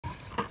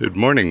Good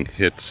morning.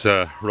 It's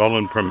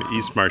Roland from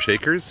East Marsh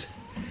Acres,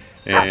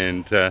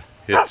 and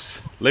it's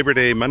Labor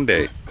Day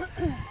Monday.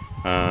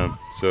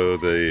 So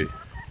the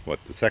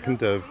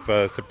 2nd of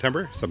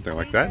September, something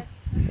like that.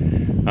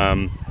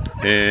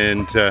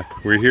 And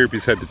we're here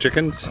beside the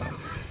chickens.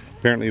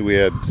 Apparently we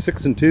had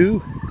 6 and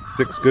 2,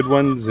 6 good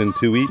ones and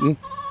 2 eaten.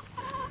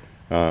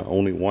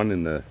 Only 1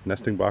 in the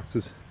nesting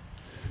boxes.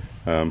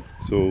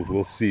 So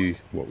we'll see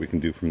what we can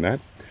do from that.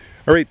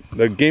 All right,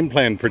 the game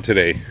plan for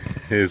today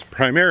is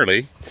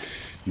primarily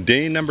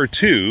day number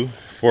 2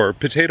 for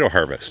potato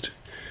harvest.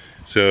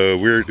 So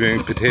we're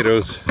doing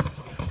potatoes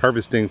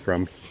harvesting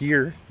from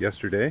here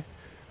yesterday,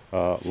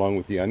 along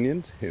with the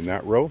onions in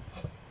that row.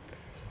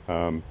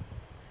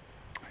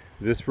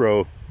 This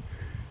row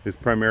is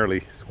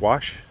primarily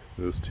squash,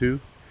 those 2,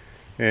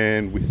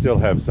 and we still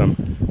have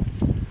some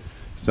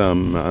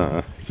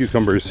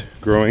cucumbers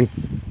growing.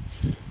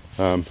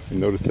 I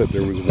noticed that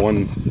there was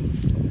one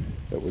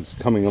that was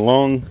coming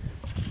along,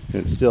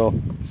 and it's still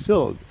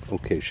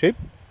okay shape.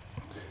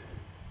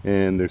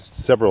 And there's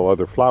several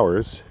other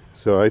flowers,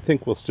 so I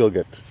think we'll still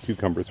get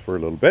cucumbers for a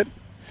little bit.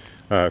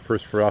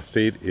 First frost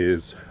date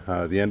is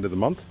the end of the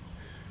month,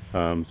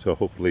 so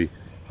hopefully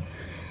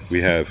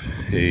we have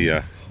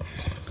a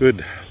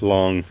good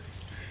long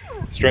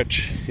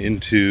stretch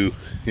into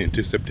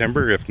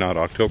September, if not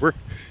October.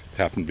 It's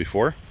happened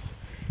before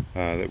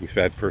that we've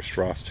had first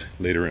frost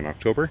later in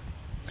October.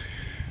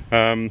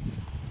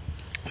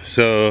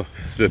 So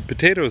the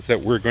potatoes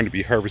that we're going to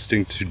be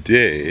harvesting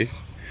today,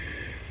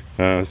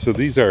 so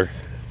these are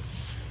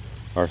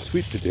our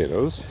sweet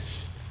potatoes,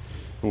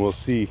 and we'll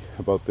see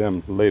about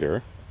them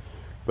later.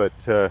 But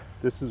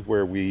this is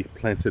where we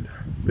planted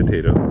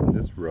potatoes in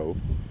this row,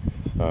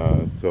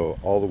 so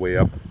all the way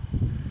up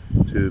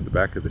to the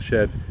back of the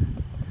shed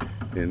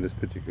in this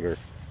particular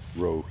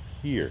row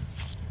here.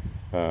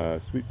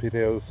 Sweet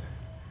potatoes,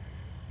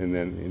 and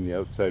then in the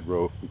outside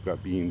row we've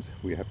got beans.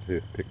 We have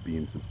to pick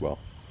beans as well.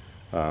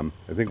 I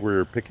think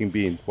we're picking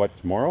beans,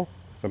 tomorrow?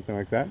 Something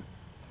like that.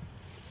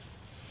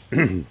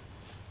 Then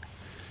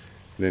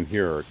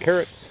here are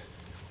carrots,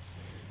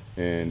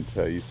 and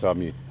you saw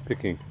me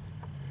picking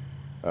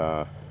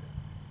Roland,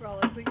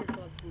 put your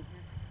gloves in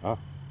here.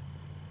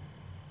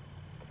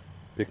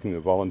 Picking the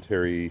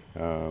voluntary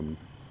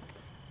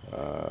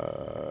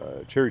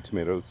cherry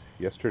tomatoes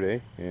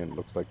yesterday, and it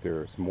looks like there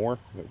are some more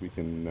that we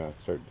can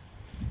start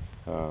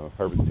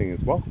harvesting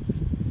as well.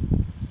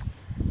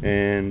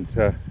 And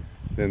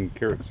then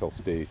carrots will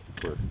stay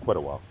for quite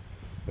a while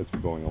as we're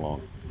going along.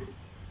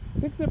 I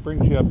think that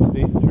brings you up to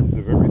date in terms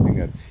of everything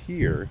that's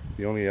here.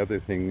 The only other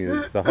thing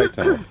is the high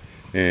tunnel,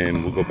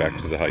 and we'll go back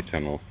to the high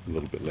tunnel a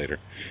little bit later.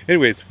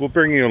 Anyways, we'll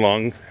bring you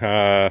along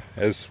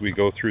as we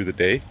go through the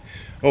day.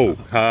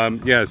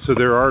 Yeah, so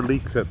there are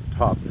leeks at the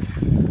top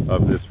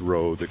of this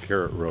row, the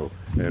carrot row,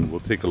 and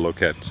we'll take a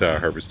look at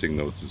harvesting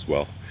those as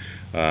well.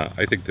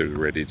 I think they're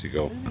ready to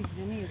go.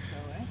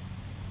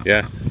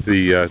 Yeah,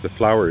 the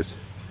flowers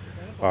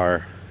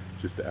are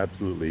just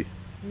absolutely...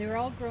 And they're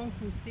all grown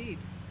from seed.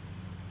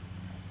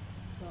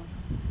 So,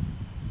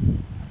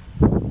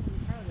 I'm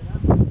proud of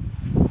that one.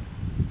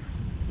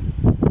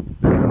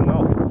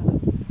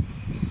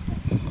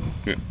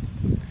 Yeah.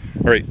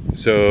 All right,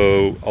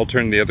 so I'll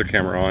turn the other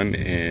camera on,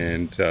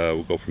 and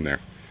we'll go from there.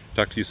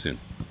 Talk to you soon.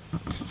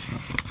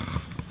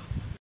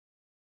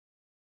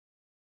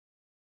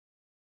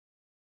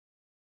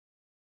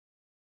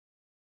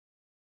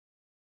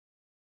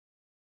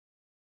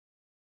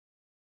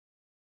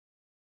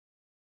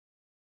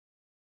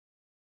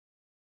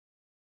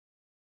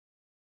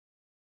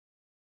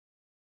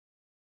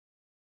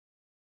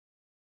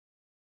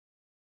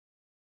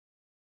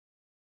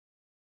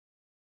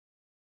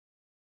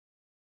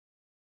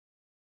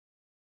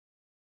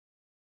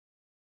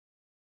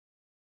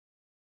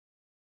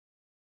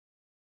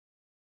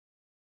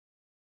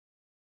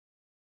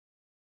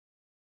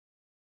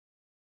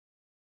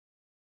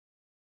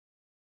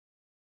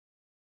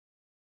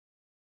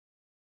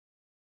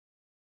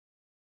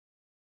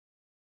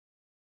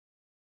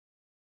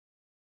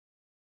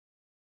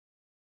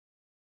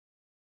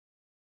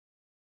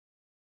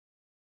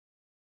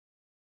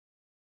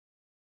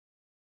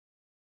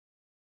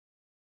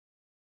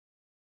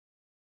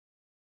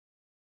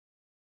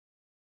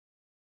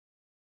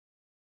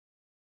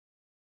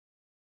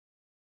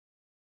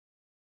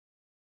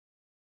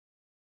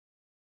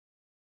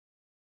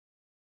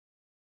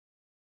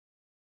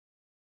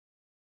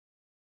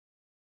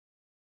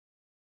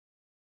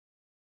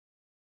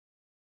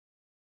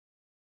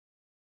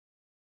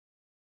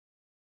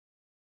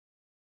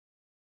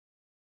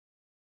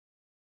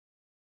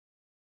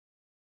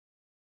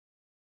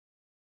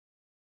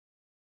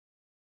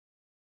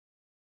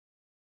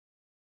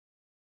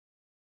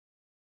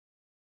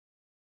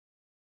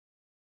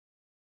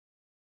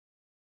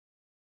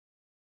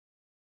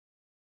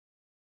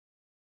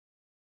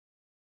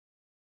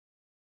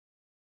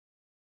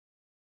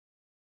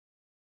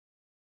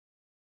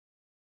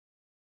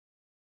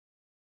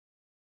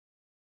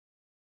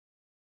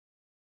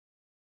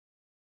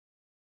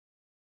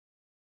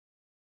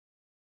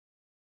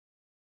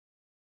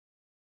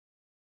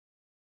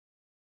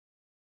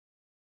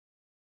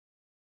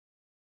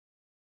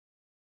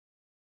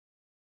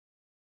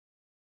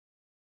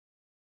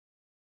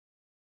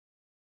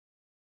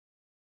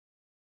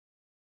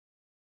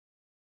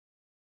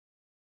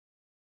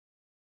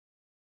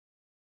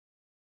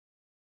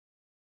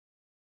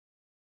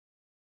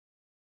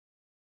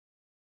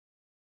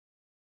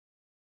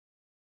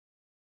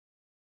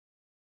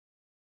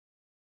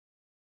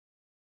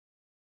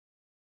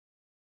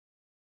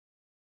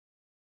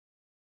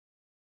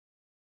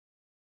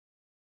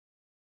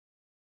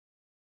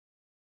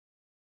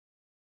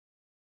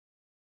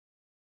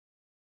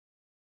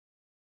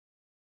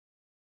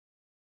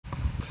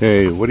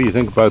 Hey, what do you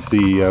think about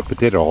the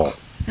potato haul?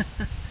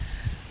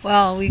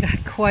 Well, we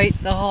got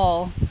quite the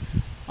haul.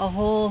 A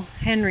whole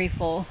Henry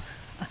full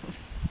of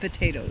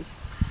potatoes.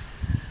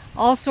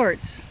 All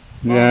sorts.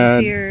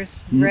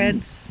 Volunteers,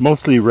 reds.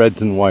 Mostly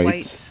reds and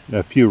whites.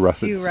 A few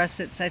russets. Few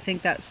russets. I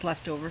think that's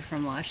left over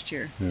from last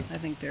year. Yeah. I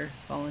think they're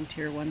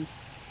volunteer ones.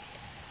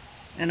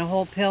 And a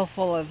whole pail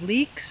full of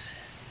leeks.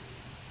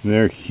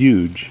 They're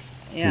huge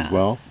as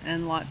well.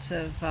 And lots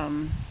of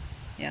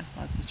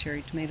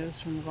cherry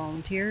tomatoes from the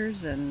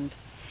volunteers, and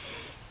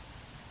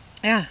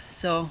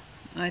so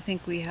I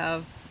think we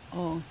have,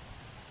 I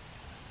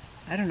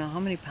don't know, how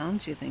many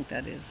pounds do you think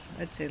that is?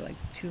 I'd say like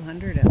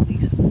 200 at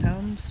least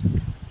pounds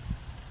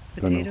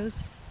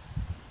potatoes.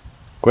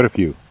 Quite a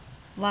few.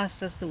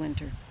 Last us the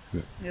winter.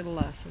 Yeah. It'll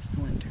last us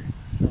the winter.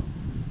 So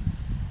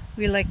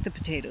we like the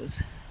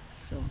potatoes.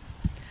 So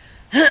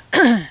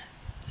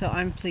so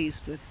I'm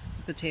pleased with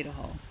the potato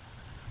haul.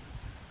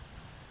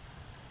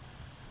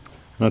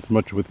 Not so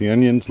much with the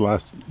onions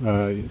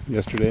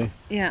yesterday.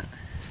 Yeah.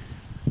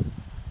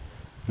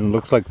 And it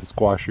looks like the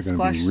squash are going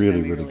to be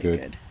really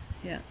good.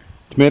 Yeah.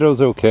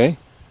 Tomatoes okay.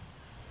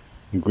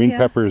 And green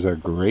peppers are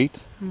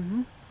great.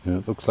 Mm-hmm. And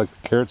it looks like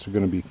the carrots are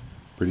going to be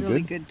pretty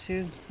really good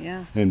too.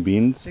 Yeah. And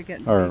beans are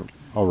big.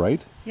 all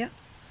right. Yeah.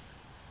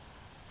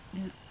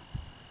 Yeah.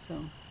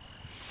 So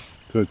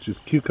it's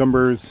just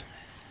cucumbers,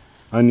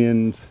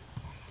 onions.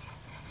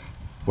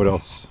 What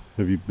else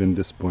have you been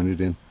disappointed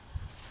in?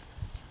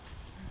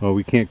 Well,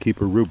 we can't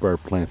keep a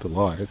rhubarb plant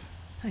alive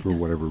for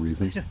whatever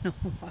reason. I don't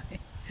know why.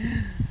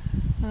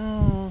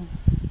 Oh.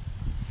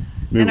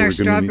 Maybe and our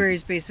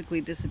strawberries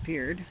basically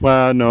disappeared.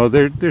 Well, no,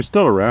 they're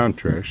still around,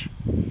 Trish.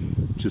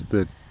 Just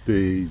that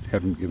they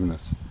haven't given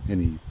us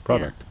any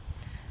product.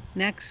 Yeah.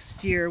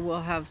 Next year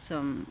we'll have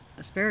some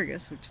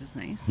asparagus, which is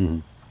nice. Mm-hmm.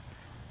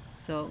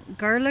 So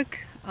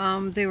garlic,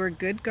 they were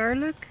good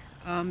garlic.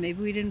 Maybe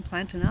we didn't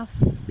plant enough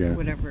or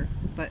whatever.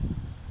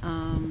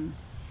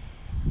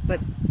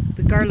 But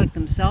the garlic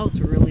themselves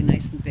were really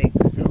nice and big.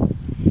 So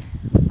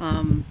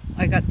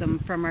I got them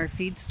from our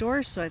feed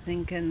store, so I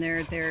think, and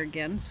they're there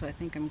again. So I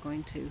think I'm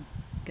going to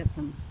get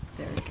them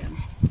there again.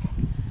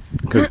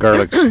 Because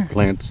garlic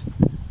plants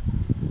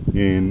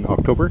in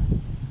October.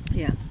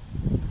 Yeah.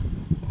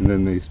 And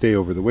then they stay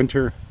over the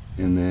winter,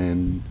 and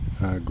then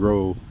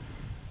grow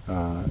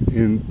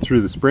in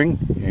through the spring,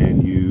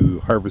 and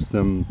you harvest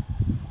them.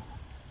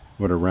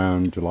 What,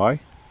 around July?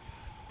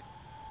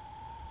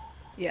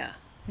 Yeah.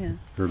 Yeah.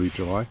 Early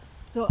July.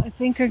 So I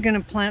think we're going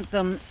to plant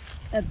them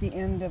at the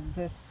end of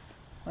this,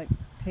 like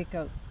take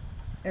out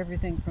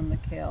everything from the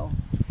kale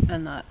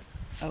and that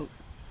out,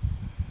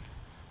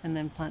 and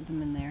then plant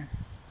them in there.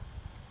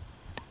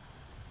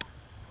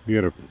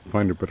 You got to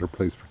find a better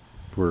place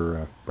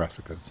for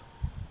brassicas.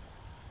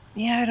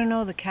 Yeah, I don't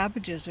know. The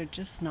cabbages are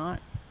just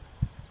not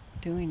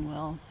doing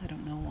well. I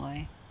don't know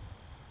why.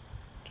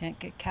 Can't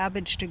get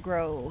cabbage to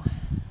grow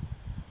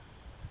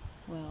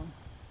well.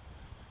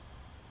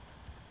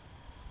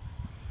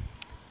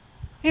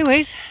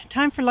 Anyways,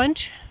 time for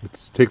lunch.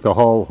 Let's take the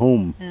haul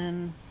home.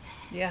 And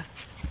yeah.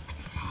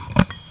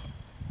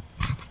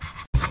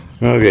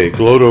 Okay,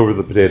 gloat over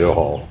the potato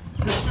haul.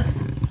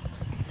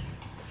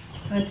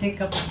 Want to take a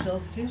couple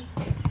stills too?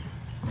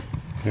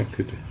 Yeah,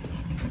 could.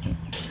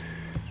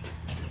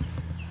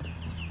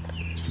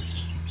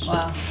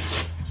 Wow.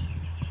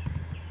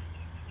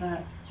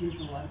 That is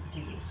a lot of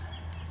potatoes.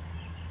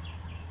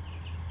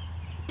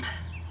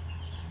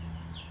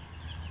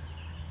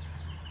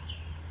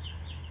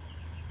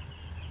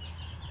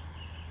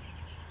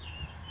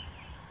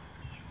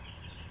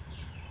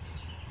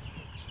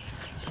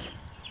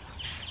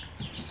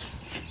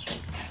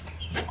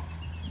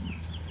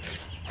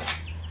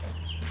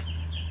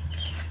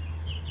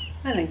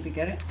 I think we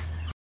get it.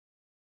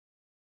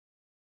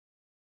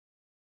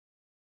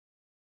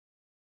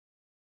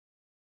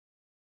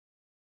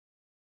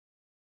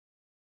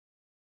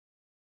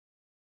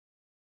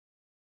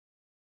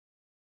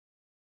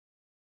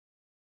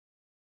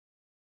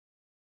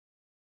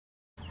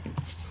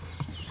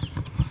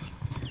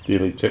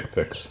 Daily chick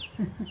fix.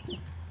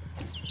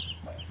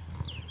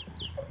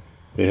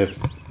 They have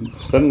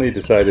suddenly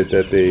decided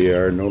that they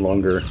are no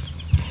longer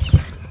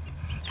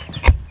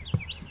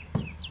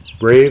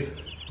brave.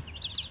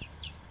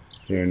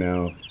 They are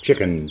now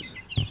chickens.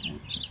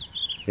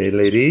 Hey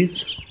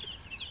ladies.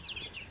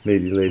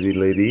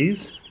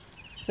 Ladies.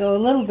 So a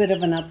little bit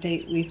of an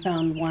update. We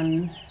found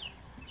one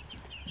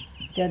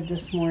dead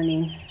this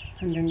morning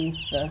underneath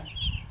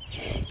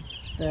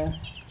the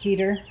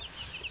heater.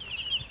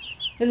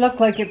 It looked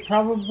like it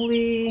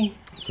probably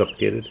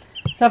suffocated,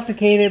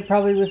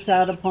 probably was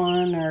sat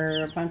upon,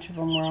 or a bunch of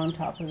them were on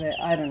top of it.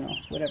 I don't know,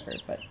 whatever,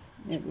 but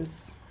it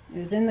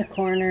was in the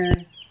corner,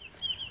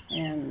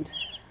 and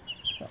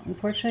so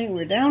unfortunately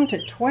we're down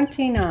to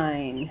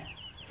 29.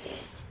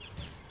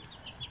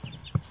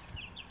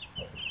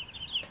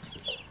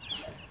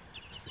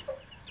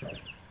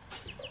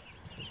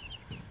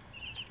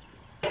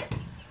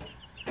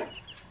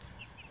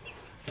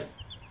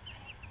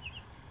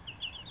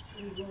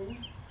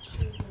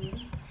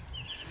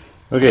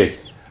 Okay,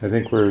 I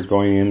think we're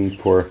going in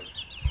for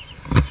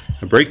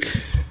a break,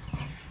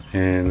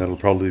 and that'll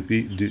probably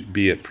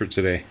be it for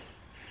today.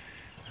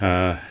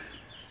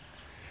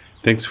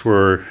 Thanks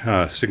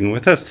for sticking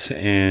with us,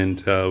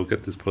 and we'll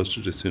get this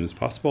posted as soon as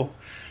possible.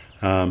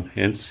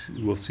 And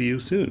we'll see you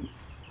soon.